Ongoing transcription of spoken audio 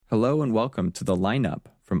Hello and welcome to The Lineup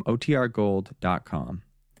from OTRGold.com.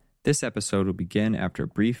 This episode will begin after a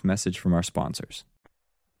brief message from our sponsors.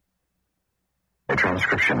 A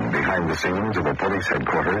transcription behind the scenes of a police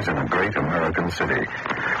headquarters in a great American city,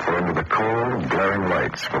 where under the cold, glaring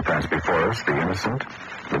lights will pass before us the innocent,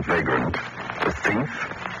 the vagrant, the thief,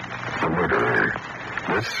 the murderer.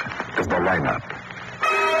 This is The Lineup.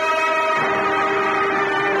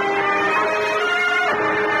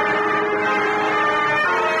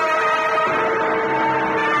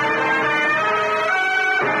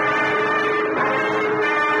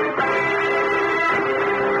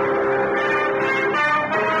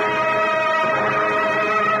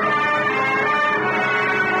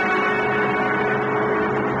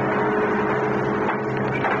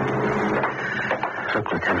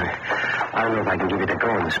 I don't know if I can give you the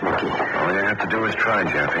go in this monkey. All you have to do is try,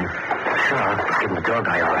 Jeffy. Sure, I'll give him the dog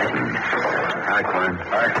eye, all right. Hi, Clem.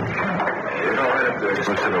 Hi. You go right up there. Just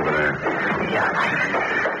sit over there. Yeah.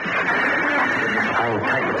 I ain't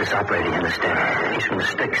tight with this operator, you understand? He's from the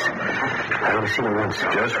sticks. I've only seen him once.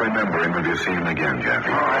 Just remember him if you see him again, Jeffy.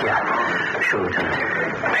 Yeah, sure, Lieutenant.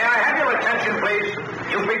 May I have your attention, please?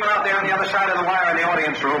 You people out there on the other side of the wire in the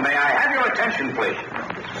audience room, may I have your attention, please?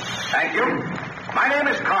 Thank you. My name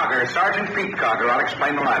is Cogger, Sergeant Pete Cogger. I'll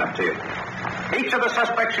explain the lineup to you. Each of the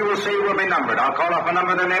suspects you will see will be numbered. I'll call off a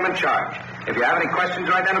number, their name, and charge. If you have any questions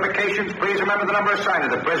or identifications, please remember the number assigned to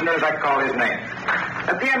the prisoner as I call his name.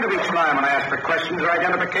 At the end of each line, when I ask for questions or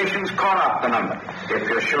identifications, call out the number. If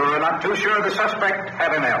you're sure or not too sure of the suspect,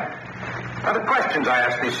 have him held. Now, the questions I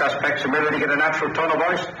ask these suspects are merely to get a natural tone of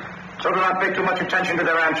voice, so do not pay too much attention to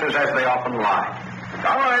their answers as they often lie.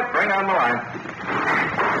 All right, bring on the line.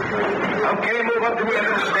 Okay, move up to the end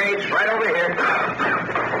of the stage, right over here.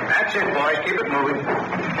 That's it, boys. Keep it moving.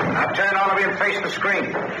 Now turn all of you and face the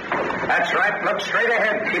screen. That's right. Look straight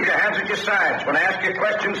ahead. Keep your hands at your sides. When I ask you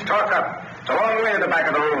questions, talk up. It's a long way to the back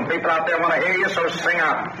of the room. People out there want to hear you, so sing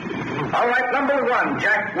out. All right, number one,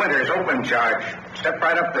 Jack Winters, open charge. Step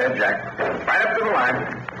right up there, Jack. Right up to the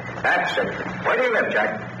line. That's it. Where do you live,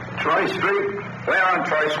 Jack? Troy Street. Where on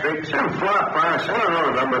Troy Street? Some flop, boss. I don't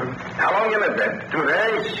remember. How long you lived there? 2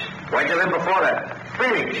 days. Where'd you live before that?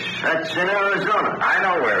 Phoenix. That's in Arizona. I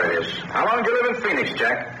know where it is. How long did you live in Phoenix,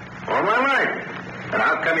 Jack? All my life. And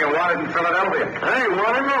how come you're wanted in Philadelphia? I ain't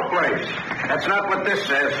wanted no place. That's not what this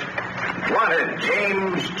says. Wanted,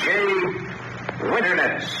 James J.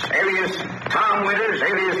 Winternetz, alias Tom Winters,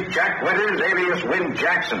 alias Jack Winters, alias Win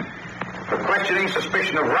Jackson. For questioning,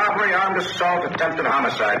 suspicion of robbery, armed assault, attempted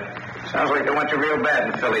homicide. Sounds like they want you real bad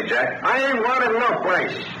in Philly, Jack. I ain't wanted no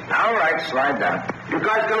place. All right, slide down. You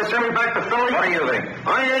guys gonna send me back to Philly? What do you think?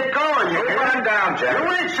 I ain't going. You put him down, Jack. You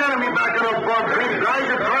ain't sending me back to no bum creek, guys.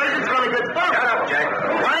 Your price is gonna get fucked. Shut up, Jack.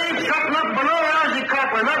 I ain't shutting up for no lousy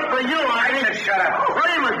copper. Not for you, I ain't. Shut up.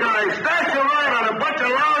 Kramer, guys. That's your line on a bunch of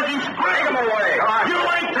lousy springs. Take him away. You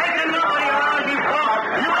ain't taking nobody lousy fuck.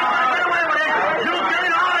 You ain't taking away with it. You get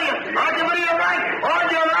it all of you. I'll give it to you right. All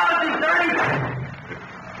your lousy dirty.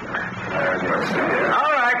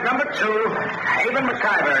 All right, number two, Haven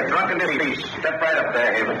McIver, drunken deceased. Step right up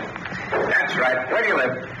there, Haven. That's right. Where do you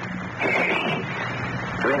live?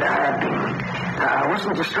 I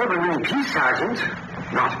wasn't disturbing any peace, Sergeant.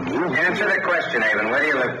 Not me. Answer the question, Haven. Where do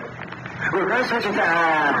you live? Well, Sergeant,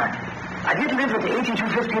 I did live at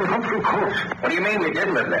 8215 Humphrey Court. What do you mean you did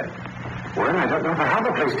live there? Well, I don't know if I have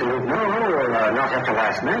a place to live. No, not after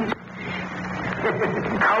last night.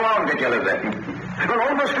 How long did you live there? Well,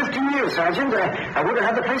 almost 15 years, Sergeant. I would have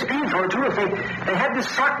had the place paid for, too, if they hadn't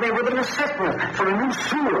socked me with an assessment for a new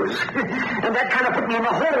sewers. And that kind of put me in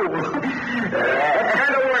a hole. What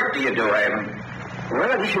kind of work do you do, Haven?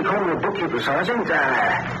 Well, I guess you call me a bookkeeper, Sergeant.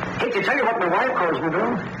 Hate to tell you what my wife calls me,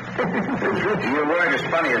 though. You weren't as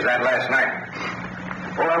funny as that last night.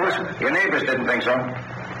 Oh, I wasn't. Your neighbors didn't think so.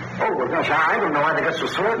 Oh, well, gosh, I don't know why they got so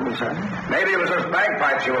sore at me, Sergeant. Maybe it was those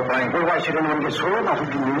bagpipes you were playing. Well, why should anyone get sore about the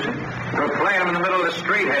music? You were playing them in the middle of the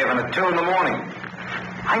street, Haven, at 2 in the morning.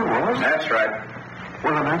 I was? That's right.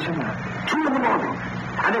 Well, imagine that. 2 in the morning.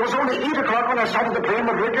 And it was only 8 o'clock when I started to play in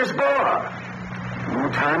the Breaker's Bar.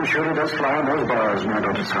 No, time surely does fly on those bars, now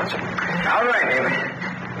don't it, Sergeant? All right, Haven.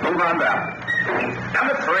 Move on down.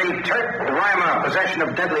 Number 3, Turk Reimer, possession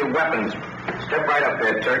of deadly weapons. Step right up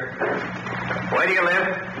there, Turk. Where do you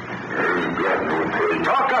live?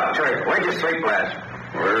 Talk up, Turk. Where'd you sleep last?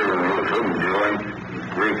 What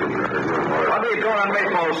What were you doing on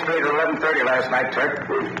Maypole Street at 11:30 last night, Turk?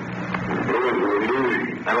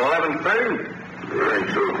 At 11:30? There ain't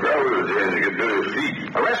so crowded there to get better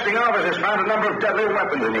seats. Arresting officers found a number of deadly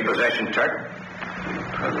weapons in your possession, Turk.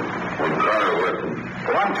 What kind of weapon?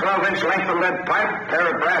 One 12-inch length of lead pipe, pair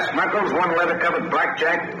of brass knuckles, one leather-covered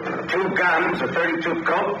blackjack, 2 guns, a 32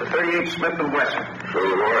 Colt, a 38 Smith & Wesson. So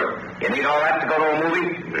what? You need all that to go to a movie?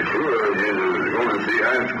 Sure, I did. I was going to see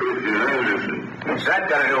Hans Christian Andersen. What's that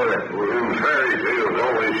got to do with it? Well, them fairy tales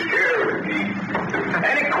always scared me.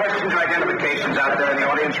 Any questions or identifications out there in the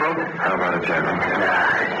audience room? How about it, General?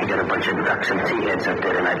 You got a bunch of ducks and tea-heads up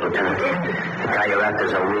there tonight, Lieutenant. The guy you're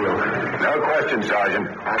after's a real. No question, Sergeant.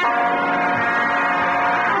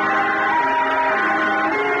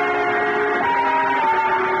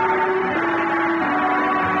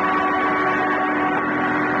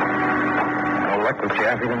 With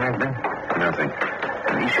Jaffee tonight, Ben? Nothing.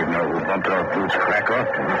 He should know who bumped off Boots Crackoff.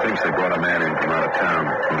 He thinks they brought a man in from out of town.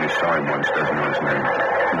 Only saw him once, doesn't know his name.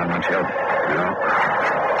 Not much help. No.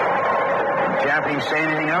 Jaffee say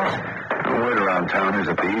anything else? The word around town is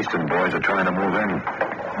that the Eastern boys are trying to move in.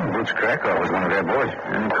 Boots Crackoff was one of their boys.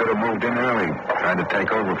 And he could have moved in early. Tried to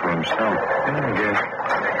take over for himself. I guess.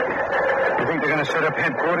 You think they're going to set up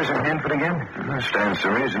headquarters in Hanford again? Stands to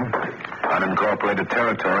reason. Unincorporated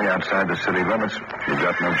territory outside the city limits. You've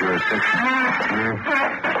got no jurisdiction.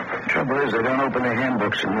 Trouble is, they don't open their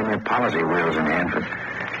handbooks and run their policy wheels in Hanford.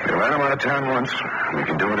 We ran them out of town once. We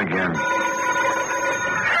can do it again.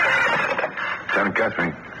 Lieutenant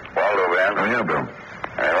Guthrie. Waldo, Ben. Oh, yeah, Bill.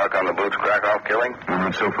 Any luck on the Boots Crackoff killing? No,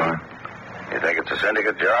 not so far. You think it's a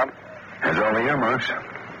syndicate job? Has all the earmarks.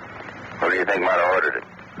 Who do you think might have ordered it?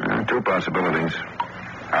 2 possibilities.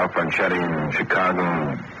 Al Franchetti in Chicago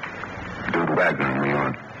and Dude Wagner in New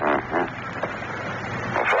York.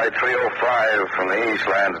 Well, Flight 305 from the east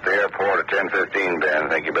lands at the airport at 10:15, Ben. I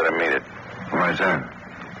think you better meet it. Why is that?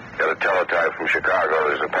 Got a teletype from Chicago.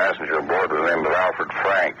 There's a passenger aboard with the name of Alfred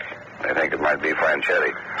Frank. They think it might be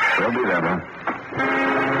Franchetti. We'll be there, Bill.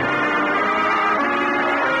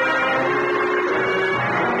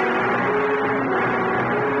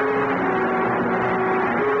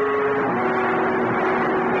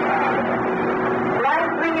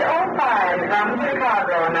 From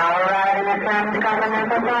Chicago, now arriving at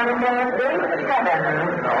Transcontinental Terminal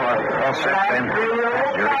 87. All set, Ben.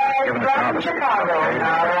 From Chicago,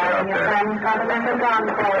 now arriving at Transcontinental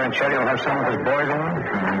Terminal. Franchetti will have some of his boys on?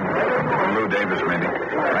 Lou Davis, maybe.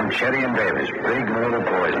 Franchetti and Davis, big little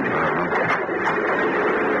boys.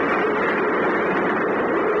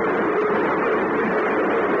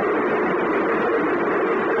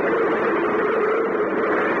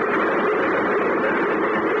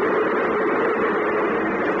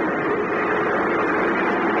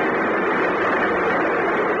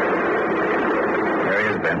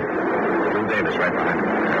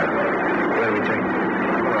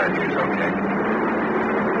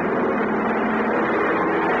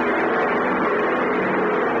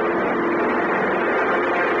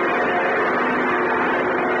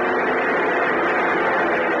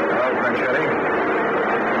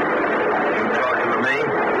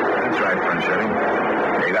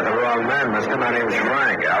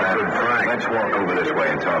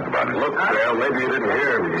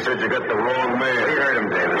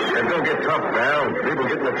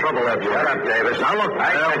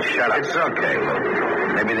 It's okay, look.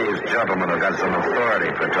 Maybe these gentlemen have got some authority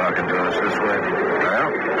for talking to us this way. Well,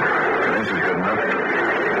 this is good enough.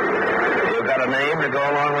 You got a name to go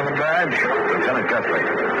along with the badge? Lieutenant Guthrie.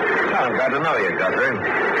 I'm glad to know you, Guthrie.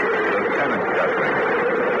 Lieutenant Guthrie.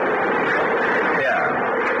 Yeah,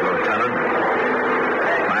 Lieutenant.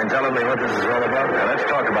 Mind telling me what this is all about? Now, let's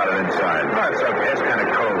talk about it inside. No, it's okay. It's kind of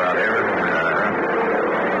cold out here.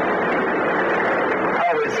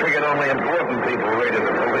 I always figured only important people raided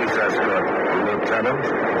the police escort, Lieutenant.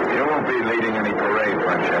 You won't be leading any parade,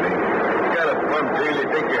 Franchetti. You got a plum deal you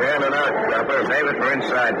think you're handing out, Copper. Save it for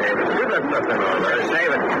inside, Davis. You got nothing on there.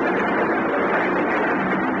 Save it.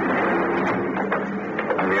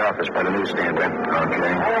 In the office by the newsstand, Ben. Okay.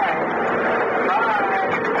 All right.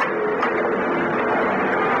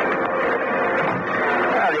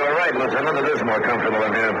 Well, you're right, Lieutenant. It is more comfortable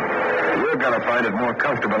in here. We're going to find it more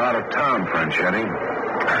comfortable out of town, Franchetti.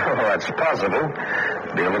 Oh, that's possible.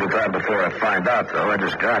 Be a little time before I find out, though. I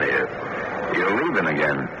just got here. You're leaving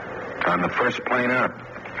again. On the first plane out.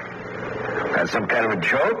 That's some kind of a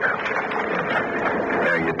joke?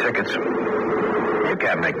 There are your tickets. You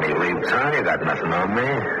can't make me leave town. You got nothing on me.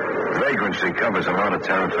 Vagrancy covers a lot of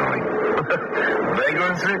territory.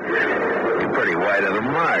 Vagrancy? You're pretty wide of the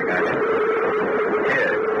mark, aren't you?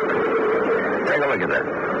 Here. Take a look at that.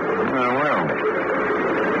 Well.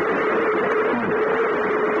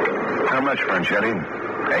 How much, Franchetti?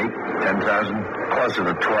 8, 10,000? Closer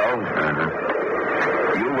to 12.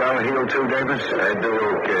 You well-heeled too, Davis? I do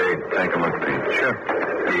okay. Take a look, Pete. Sure.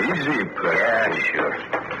 Easy, Yeah, sure.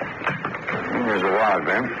 There's a wallet,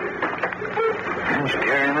 man. He's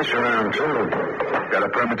carrying this around, too. Got a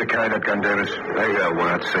permit to carry that gun, Davis? There you go. We'll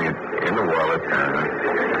not see it. In the wallet.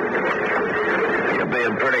 You're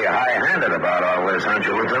being pretty high-handed about all this, aren't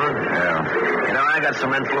you, Lieutenant? Yeah. You know, I got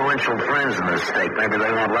some influential friends in this state. Maybe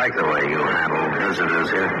they won't like the way you handle visitors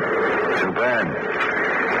here. Too bad.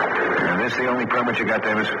 And this the only permit you got,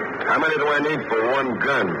 Davis? How many do I need for one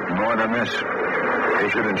gun? More than this.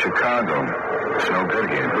 Issued in Chicago. It's no good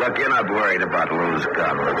here. Look, you're not worried about Lou's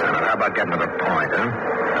gun, Lieutenant. How about getting to the point, huh?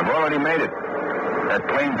 I've already made it. That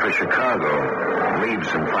plane for Chicago leaves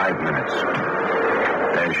in 5 minutes.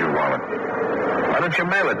 There's your wallet. Why don't you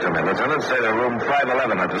mail it to me, Lieutenant? Say to room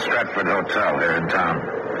 511 at the Stratford Hotel here in town.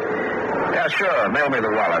 Yeah, sure. Mail me the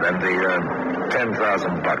wallet and the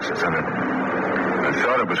 $10,000 that's in it. I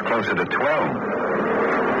thought it was closer to 12.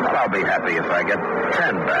 Well, I'll be happy if I get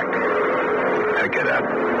 10 back. Pick it up.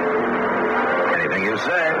 Anything you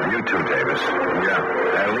say. You too, Davis. Yeah.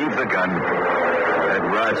 Now leave the gun. That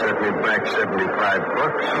rod sent me back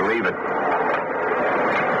 $75. Leave it.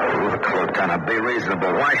 Look, Lieutenant, be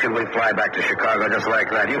reasonable. Why should we fly back to Chicago just like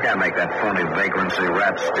that? You can't make that phony vagrancy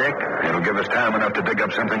rap stick. It'll give us time enough to dig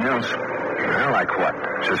up something else. Well, like what?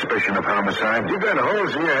 Suspicion of homicide? You got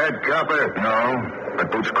holes in your head, copper. No,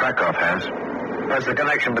 but Boots Krakow has. What's the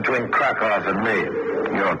connection between Krakow and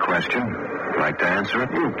me? Your question. Like to answer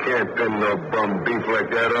it? You can't pin no bum beef like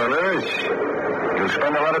that on us. You'll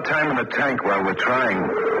spend a lot of time in the tank while we're trying.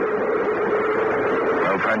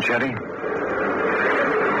 Well, Franchetti?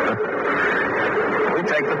 We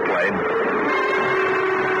take the plane.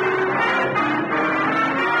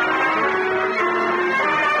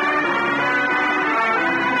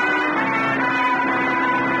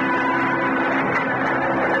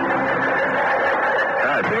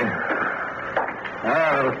 Hi, Big. A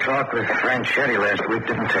little talk with Franchetti last week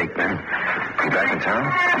didn't take, man. You back in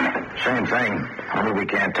town? Same thing. Only we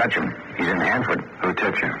can't touch him. He's in Hanford. Who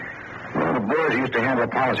took you? One of the boys used to handle a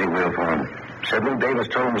policy wheel for him. Said Lou Davis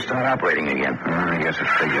told him to start operating again. I guess it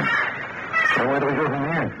figured. So where do we go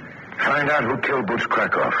from here? Find out who killed Boots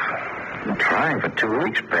Krakow. Been trying for 2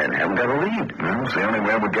 weeks, Ben. Haven't got a lead. Well, it's the only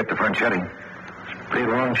way we'll get to Franchetti. It's a pretty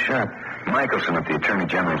long shot. Michelson at the Attorney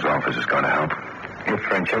General's office is going to help. If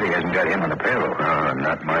Franchetti hasn't got him on the payroll. Oh,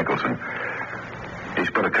 not Michelson.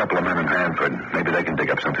 He's put a couple of men in Hanford. Maybe they can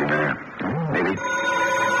dig up something there. Maybe.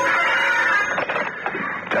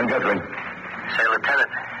 John Guthrie. Say, Lieutenant,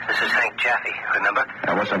 this is Hank Jaffe, remember?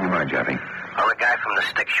 Now, what's on your mind, Jaffe? Well, the guy from the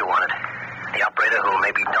sticks you wanted. The operator who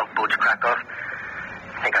maybe dumped Boots Krakow.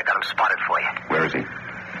 I think I got him spotted for you. Where is he?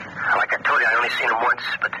 Like I told you, I only seen him once,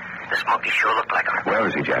 but this monkey sure looked like him. Where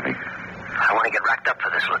is he, Jaffe? I want to get racked up for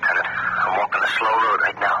this, Lieutenant. I'm walking a slow road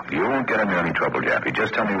right now. You won't get into any trouble, Jaffe.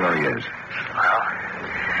 Just tell me where he is. Well,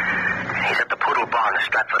 he's at the Poodle Bar in the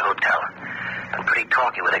Stratford Hotel. Been pretty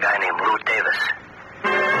talky with a guy named Lou Davis.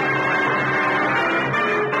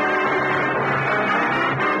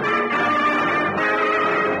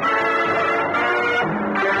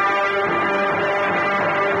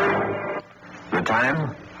 The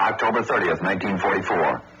time? October 30th,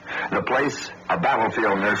 1944. The place, a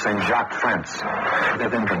battlefield near St. Jacques-France. The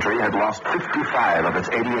 5th Infantry had lost 55 of its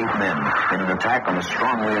 88 men in an attack on a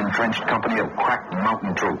strongly entrenched company of crack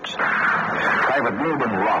mountain troops. Private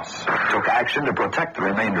Wilbur Ross took action to protect the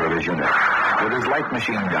remainder of his unit. With his light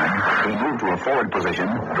machine gun, he moved to a forward position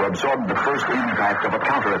to absorb the first impact of a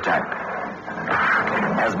counterattack.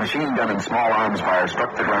 As machine gun and small arms fire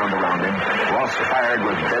struck the ground around him, Ross fired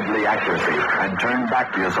with deadly accuracy and turned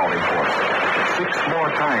back the assaulting force. 6 more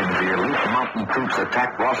times the elite mountain troops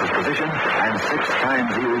attacked Ross's position, and 6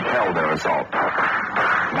 times he repelled their assault.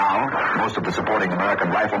 Now, most of the supporting American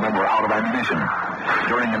riflemen were out of ammunition.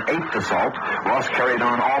 During an 8th assault, Ross carried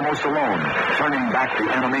on almost alone, turning back the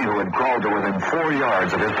enemy who had crawled to within 4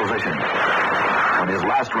 yards of his position. When his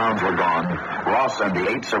last rounds were gone, Ross and the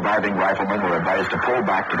 8 surviving riflemen were advised to pull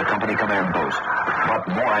back to the company command post. But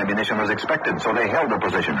more ammunition was expected, so they held their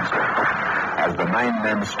positions. As the 9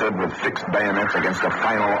 men stood with fixed bayonets against a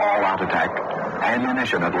final all-out attack,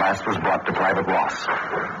 ammunition at last was brought to Private Ross.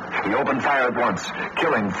 He opened fire at once,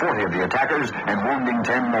 killing 40 of the attackers and wounding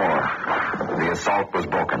 10 more. The assault was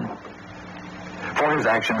broken. For his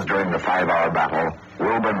actions during the 5-hour battle,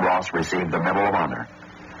 Wilbur Ross received the Medal of Honor.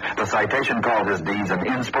 The citation called his deeds an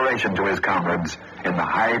inspiration to his comrades in the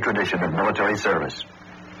high tradition of military service.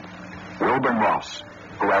 Wilbur Ross,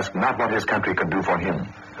 who asked not what his country could do for him,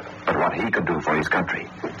 but what he could do for his country.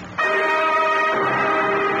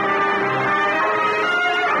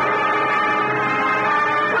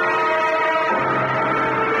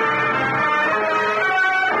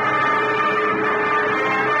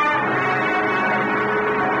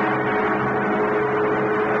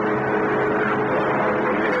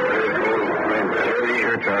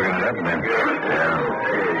 Bargained it up, man. Yeah.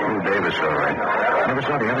 Who Davis, all right. Never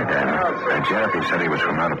saw the other guy. Jaffe said he was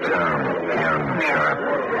from out of town. Young and sharp.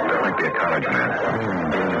 Might be a college man.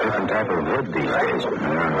 Being a different type of wood these days. Let's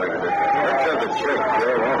have a check,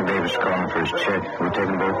 Joe. Davis calling for his check. We take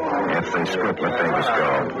them both? If they split, let Davis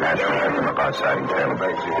go. Ashton pick them up outside and tell him.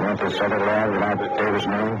 You want this other lad without Davis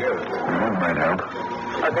knowing? That might help.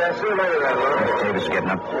 Okay, I'll see you later, then, Lou. Davis is getting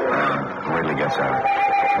up. Wait till he gets out.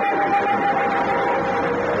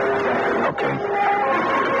 Okay.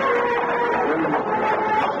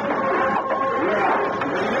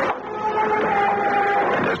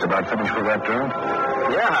 Just about finished with that drill?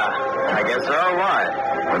 Yeah, I guess so. Why?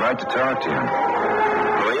 We'd like to talk to you.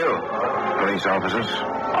 Who are you? Police officers?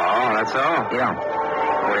 Oh, that's all? Yeah.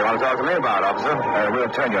 What do you want to talk to me about, officer? We'll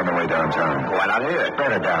tell you on the way downtown. Why not here? It's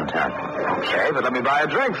better downtown. Okay, but let me buy a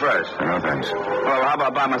drink first. No, thanks. Well, how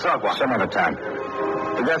about buy myself one? Some other time.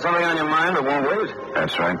 You got something on your mind that won't wait?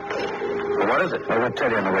 That's right. Well, what is it? Well, we'll tell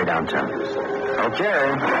you on the way downtown.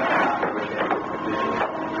 Okay.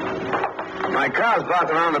 My car's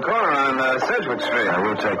parked around the corner on Sedgwick Street.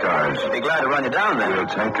 We'll take ours. Be glad to run you down there. We'll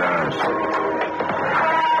take ours. Well,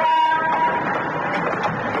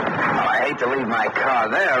 I hate to leave my car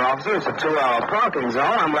there, officer. It's a 2-hour parking zone.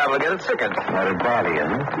 I'm liable to get a ticket. Let it bother you,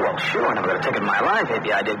 huh? Well, sure. I never got a ticket in my life.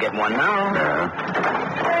 Maybe I did get one now. Yeah.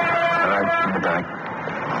 All right, in the back.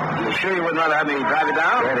 You sure you wouldn't rather have me drive you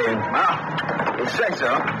down? Get in. Well, you say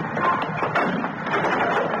so.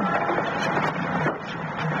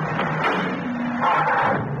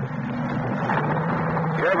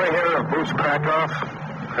 You ever hear of Boots Krakow?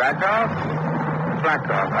 Krakow?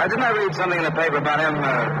 Didn't I read something in the paper about him,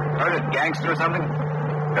 murdered gangster or something?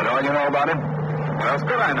 That all you know about him? What else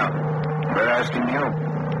could I know? We're asking you.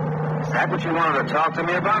 Is that what you wanted to talk to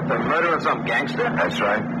me about? The murder of some gangster? That's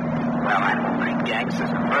right. Well, I don't think gangsters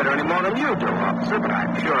murder any more than you do, officer, but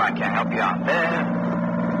I'm sure I can help you out there.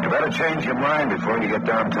 You better change your mind before you get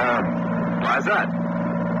downtown. Why's that?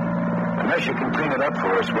 Unless you can clean it up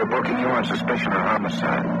for us, we're booking you on suspicion of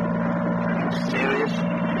homicide. Are you serious?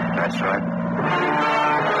 That's right.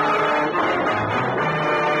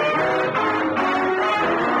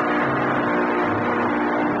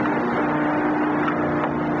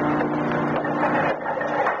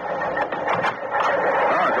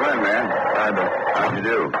 How'd you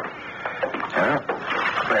do? Yeah,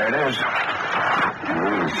 there it is.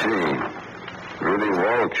 Let me see. Rudy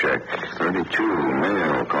Walchek, 32,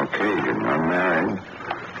 male, Caucasian, unmarried.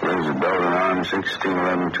 Lives at Belden Arms,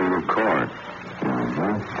 1611 Tudor Court.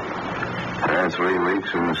 Had 3 weeks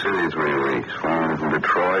in the city, 3 weeks. Phone from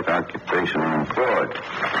Detroit, occupation unemployed.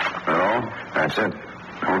 That all? That's it.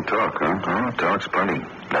 Don't talk, huh? Oh, talks plenty.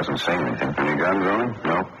 Doesn't say anything. Any guns on him?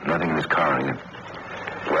 No, nothing in his car either.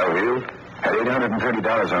 Well heeled? Had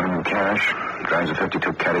 $830 on him in cash. Drives a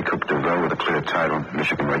 52 Caddy Coupe DeVille with a clear title,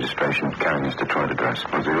 Michigan registration, carrying his Detroit address.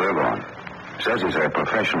 What's he live on? Says he's a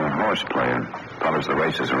professional horse player. Follows the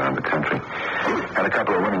races around the country. Had a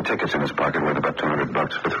couple of winning tickets in his pocket worth about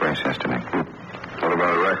 $200 fifth race yesterday. What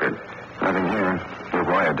about a record? Nothing here. We've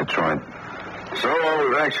wired Detroit. So all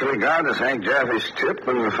we've actually got is Hank Jaffe's tip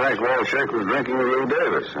and the fact Walchek was drinking with Lou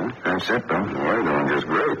Davis, huh? That's it, though. We're doing just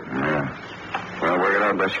great. Yeah. Well, work it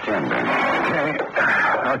out best you can, Ben. Okay.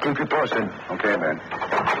 I'll keep you posted. Okay, Ben.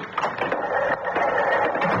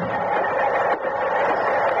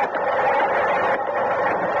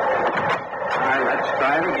 All right, let's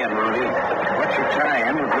try it again, Rudy. What's your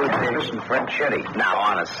tie-in with Lou Davis and Fred Chetty? Now,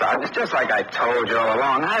 honest, Sergeant, it's just like I told you all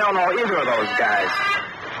along. I don't know either of those guys.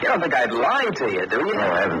 You don't think I'd lie to you, do you?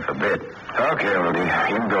 Oh, heaven forbid. Okay, Rudy. You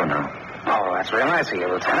can go now. Oh, that's real nice of you,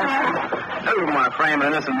 Lieutenant. You wouldn't want to frame an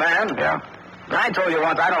innocent man. Yeah. I told you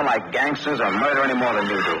once I don't like gangsters or murder any more than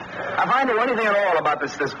you do. If I knew anything at all about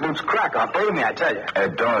this Boots Krakow, believe me, I tell you.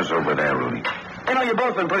 Door's over there, Rudy. You know, you've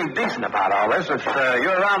both been pretty decent about all this. If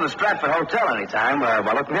you're around the Stratford Hotel anytime, well,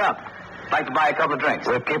 look me up. I'd like to buy a couple of drinks.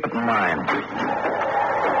 We'll keep it in mind.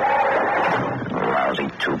 Lousy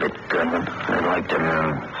two-bit gunman. I'd like to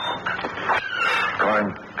know.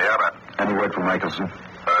 Gordon? Yeah, Ben. Any word from Michelson?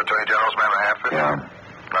 Attorney General's man in Hanford? Yeah.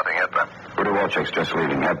 Nothing yet, Ben. Rudy Walchek's just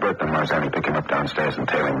leaving. Have Bert and Marzani pick him up downstairs and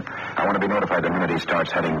tail him. I want to be notified the minute he starts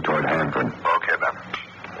heading toward Hanford. Okay, Ben.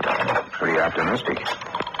 Pretty optimistic.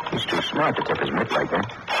 He's too smart to tip his mitt like that.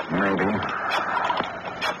 Maybe.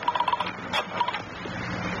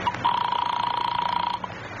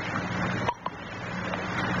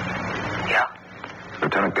 Yeah?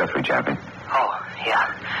 Lieutenant Guthrie, Chappie. Oh, yeah.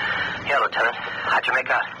 Yeah, Lieutenant. How'd you make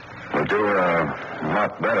out? We'll do a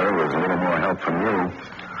lot better with a little more help from you.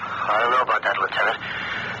 I don't know about that, Lieutenant.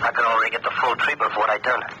 I could already get the full treatment for what I'd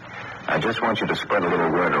done. I just want you to spread a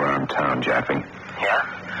little word around town, Jaffe. Yeah?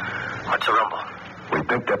 What's the rumble? We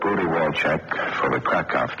picked up Rudy Walczak for the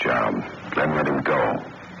Krakow job, then let him go.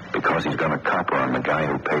 Because he's got a copper on the guy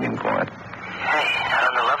who paid him for it. Hey, that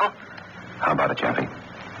on the level? How about it, Jeffy?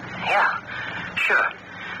 Yeah, sure.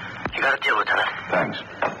 You got a deal, Lieutenant. Thanks.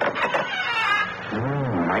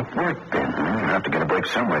 Might work, Ben. We'll have to get a break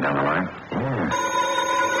somewhere down the line.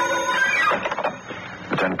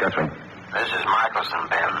 Lieutenant Guthrie. This is Michelson,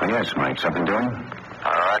 Ben. Oh, yes, Mike. Something doing?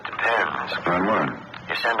 That depends. On what?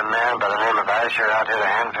 You send a man by the name of Asher out here to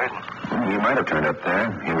Hanford? He might have turned up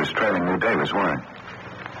there. He was trailing Lou Davis. Why?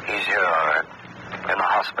 He's here, all right. In the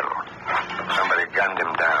hospital. Somebody gunned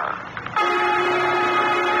him down.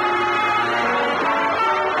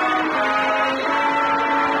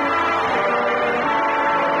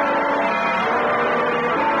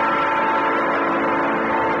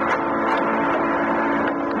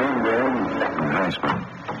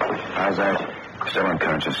 How's that? Still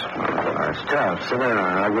unconscious. It's tough. Sit down.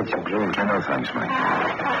 I'll get you a drink. No, thanks, Mike.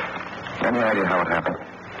 Any idea how it happened?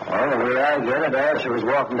 Well, the way I get it, Asher was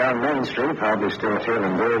walking down Main Street, probably still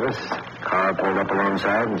trailing Davis. Car pulled up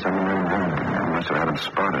alongside, and someone ran home. Must have had him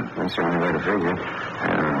spotted. That's the only way to figure.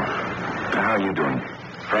 How are you doing?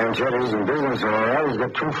 Franchetti's in business, all right. He's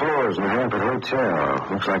got 2 floors in the Hanford Hotel.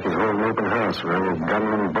 Looks like he's holding open house for every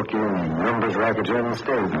gunman, bookie, and numbers racketeer in the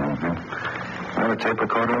state. Got a tape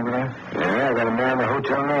recorder over there? Yeah, I got a man in the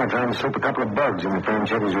hotel now trying to slip a couple of bugs in the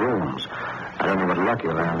Franchetti's rooms. I don't know what luck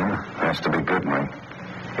you'll have, huh? Has to be good, Mike.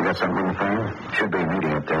 You got something in the fire? Should be a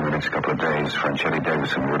meeting up there in the next couple of days. Franchetti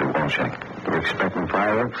Davis and Rudy Walczak. You expecting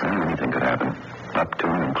fireworks? Anything could happen. Up to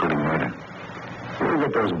and including murder. We'll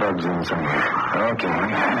get those bugs in somewhere. Okay,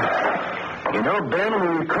 Mike. You know,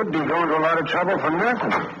 Ben, we could be going to a lot of trouble for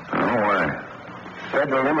nothing. Oh, why?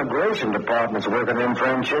 Federal Immigration Department's working in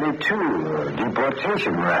Franchetti, too.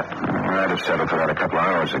 Deportation rep. I'd have settled for that a couple of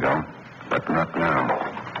hours ago. But not now.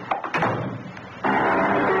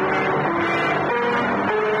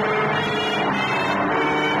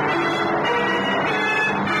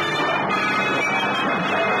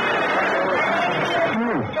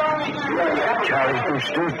 Charlie's beef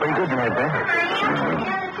stew's pretty good tonight, Ben.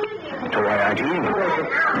 So why aren't you eating? You're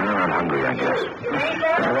not hungry, I guess.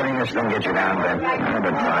 Now, letting this thing get you down, Ben. It's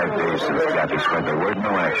been 5 days since Jackie spread the word.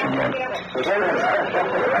 No action yet.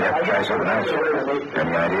 I have to try something else.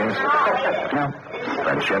 Any ideas? No.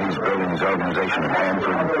 Franchetti's building his organization in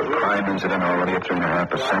Hanford. Crime incident already at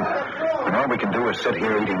 3.5%. And all we can do is sit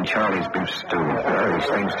here eating Charlie's beef stew. Well, these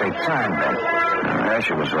things take time, Ben.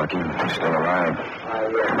 Asher was lucky. He's still alive.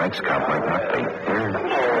 The next cop might not be.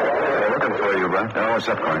 They're looking for you, Brent. Oh, what's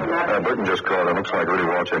up, Coin? Burton just called. It looks like Rudy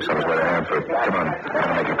Walczak's on his way to Hanford. Come on.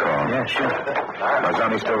 I'll make a call. Yeah, sure.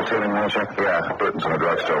 Marzani still tailing Walczak? Yeah. Burton's in the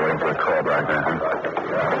drugstore waiting for a call back now.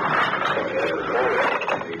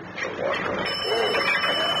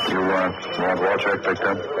 You want Walczak picked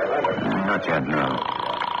up? Not yet, no.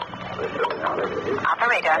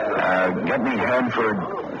 Operator. Get me Hanford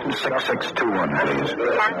 6621, please.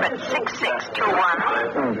 Hanford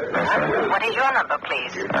 6621. That's right. What is your number,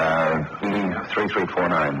 please?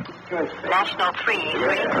 E3349. National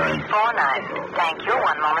 33349. Thank you.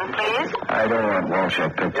 One moment, please. I don't want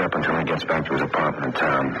Walczak picked up until he gets back to his apartment in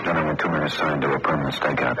town. Then I want 2 men assigned to a permanent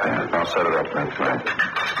stakeout there. I'll set it up. That's right.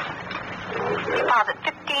 Deposit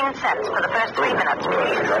 15 cents for the first 3 minutes,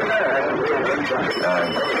 please.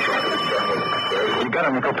 You got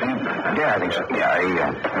him, Nickel Payne? Yeah, I think so.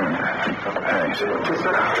 Yeah, thanks.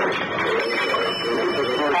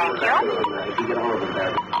 Thank you.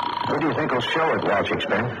 What do you think will show at Walczak's,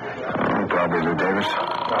 Ben? Oh, probably Lou Davis.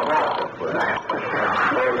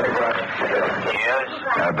 Yes?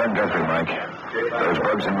 Ben Guthrie, Mike. Those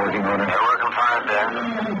bugs in working order? They're working fine, Ben.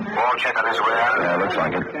 Walczak on his way out? Yeah, looks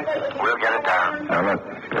like it. We'll get it down. Now, look,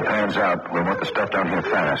 if it pans out, we'll want the stuff down here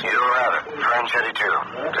fast. You'll have it. Franchetti, too.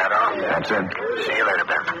 Is that all? That's it. See you later,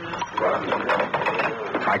 Ben.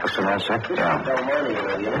 Michelson all set? Yeah.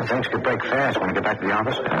 Things could break fast when we get back to the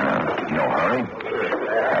office. No hurry.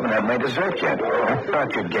 Haven't had my dessert yet. I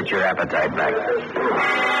thought you'd get your appetite back.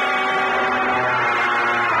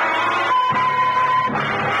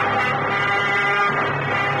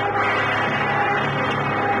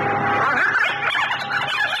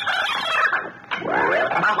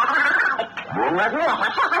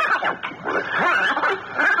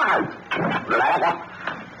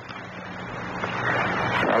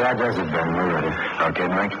 Well, that does it, Ben. We're ready. Okay,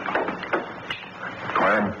 Mike.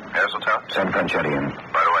 Quinn? Yes, Lieutenant? Send Franchetti in.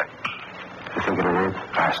 Right away. You think it'll work?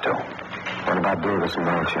 Fast, too. What about Davis and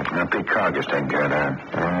Walczak? Now, Pete Carger's taking care of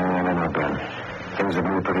that. No, Ben. Things have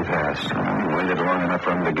moved pretty fast. We waited long enough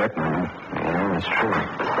for him to get moving. Yeah, that's true.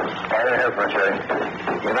 Right ahead,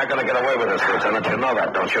 Franchetti. You're not going to get away with this, Lieutenant. You know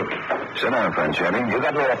that, don't you? Sit down, Franchetti. You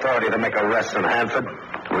got no authority to make arrests in Hanford.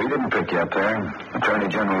 We didn't pick you up there. Attorney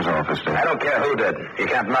General's office did. I don't care who did. You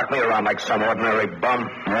can't knock me around like some ordinary bum.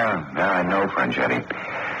 Yeah, I know, Franchetti.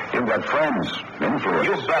 You've got friends, influence.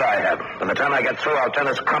 You bet I have. By the time I get through, I'll turn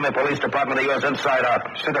this crummy police department of yours inside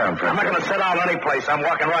out. Sit down, Franchetti. I'm not going to sit down any place. I'm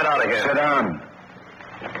walking right out of here. Sit down.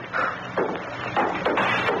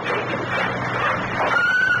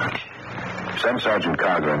 Send Sergeant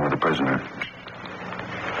Carger in with the prisoner.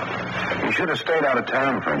 You should have stayed out of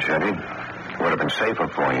town, Franchetti. Would have been safer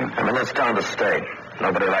for you. I'm in this town to stay.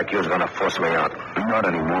 Nobody like you is going to force me out. Not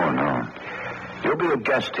anymore, no. You'll be a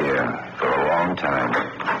guest here for a long time.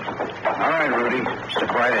 All right, Rudy. Step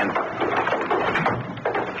right in.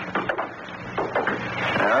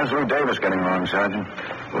 How's Lou Davis getting along, Sergeant?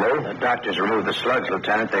 Lou? The doctors removed the slugs,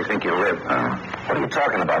 Lieutenant. They think he'll live. What are you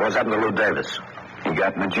talking about? What's happened to Lou Davis? He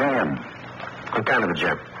got in a jam. What kind of a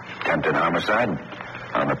jam? Attempted homicide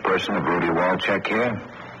on the person of Rudy Walczak here.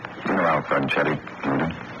 You know Al Franchetti,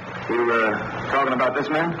 Rudy. You, talking about this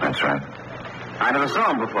man? That's right. I never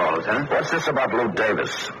saw him before, Lieutenant. What's this about Lou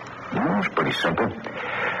Davis? It's pretty simple.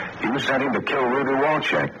 You sent him to kill Rudy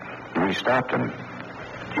Walczak. We stopped him.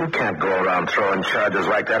 You can't go around throwing charges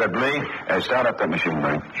like that at me. Hey, start up that machine,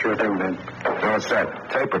 Mike. Sure thing, man. So what's that?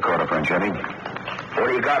 Tape recorder, Franchetti. What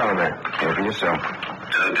do you got on there? Here for yourself.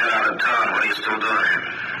 Just got out of town. What are you still doing?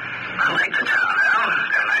 I like the town, Al.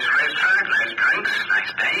 Got a nice racetrack, nice drinks,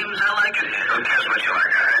 nice dames. I like it here. Who cares what you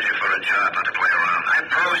like? I hired you for a job, not to play around. I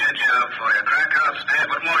froze your job for you. Crack out, stay.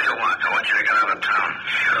 What more do you want? I want you to get out of town.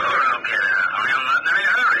 Sure, I'll get out. Only I'm not in any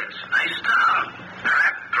hurry. It's a nice town.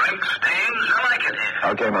 Crack, drinks, dames. I like it here.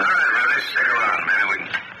 Okay, Mike. All right, Rudy, stick around. Maybe we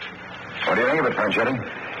can... What do you think of it, Franchetti?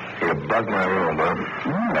 You bugged my room,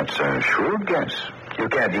 huh? That's a shrewd guess. You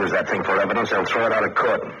can't use that thing for evidence. They'll throw it out of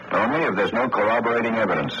court. Only if there's no corroborating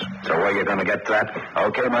evidence. So where are you going to get that?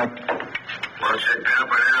 Okay, Mike. What's it up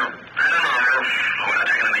or down? I don't know, Al. We're not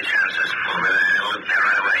taking any chances. Over there. Yeah,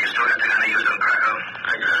 right away. You still got the gun to use on Krakow?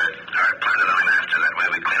 I got it. All right, plant it on him after. That way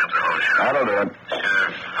we clean up the whole show. That'll do it. Sure.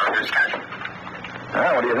 I'll just catch him.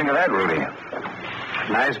 Well, what do you think of that, Rudy?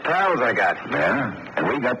 Nice pals I got. Yeah, and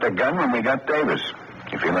we got the gun when we got Davis.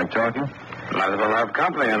 You feel like talking? Might as well have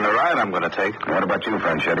company on the ride I'm going to take. What about you,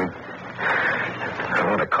 Franchetti? I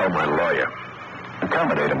want to call my lawyer.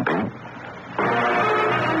 Accommodate him, Pete.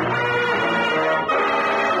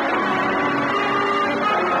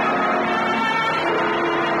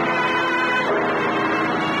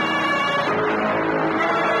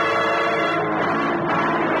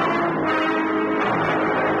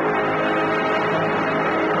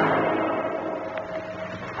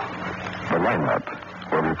 The lineup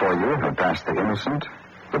were before you have passed the innocent,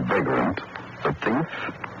 the vagrant, the thief,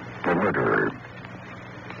 the murderer.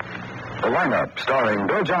 The lineup, starring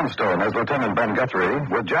Bill Johnstone as Lieutenant Ben Guthrie,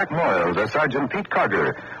 with Jack Moyles as Sergeant Pete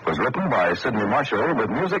Carger, was written by Sidney Marshall, with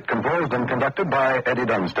music composed and conducted by Eddie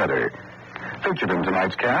Dunstetter. Featured in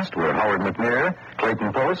tonight's cast were Howard McNear,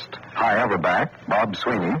 Clayton Post, Hy Averback, Bob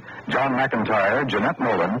Sweeney, John McIntyre, Jeanette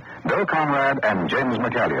Nolan, Bill Conrad, and James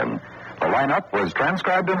McCallion. The lineup was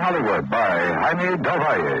transcribed in Hollywood by Jaime Del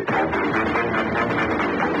Valle.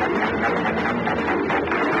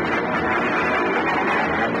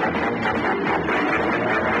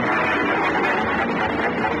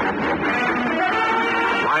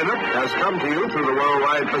 Lineup has come to you through the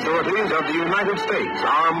worldwide facilities of the United States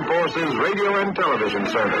Armed Forces Radio and Television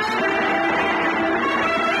Service.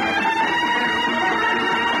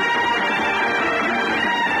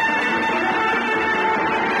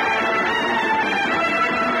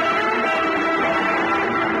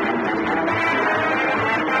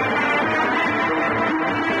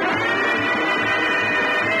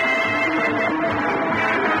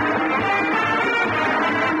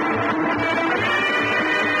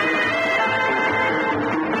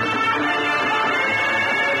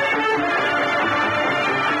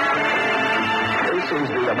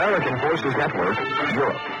 American Forces Network,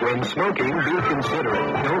 Europe. When smoking, be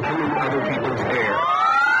considerate. Don't pollute other people's air.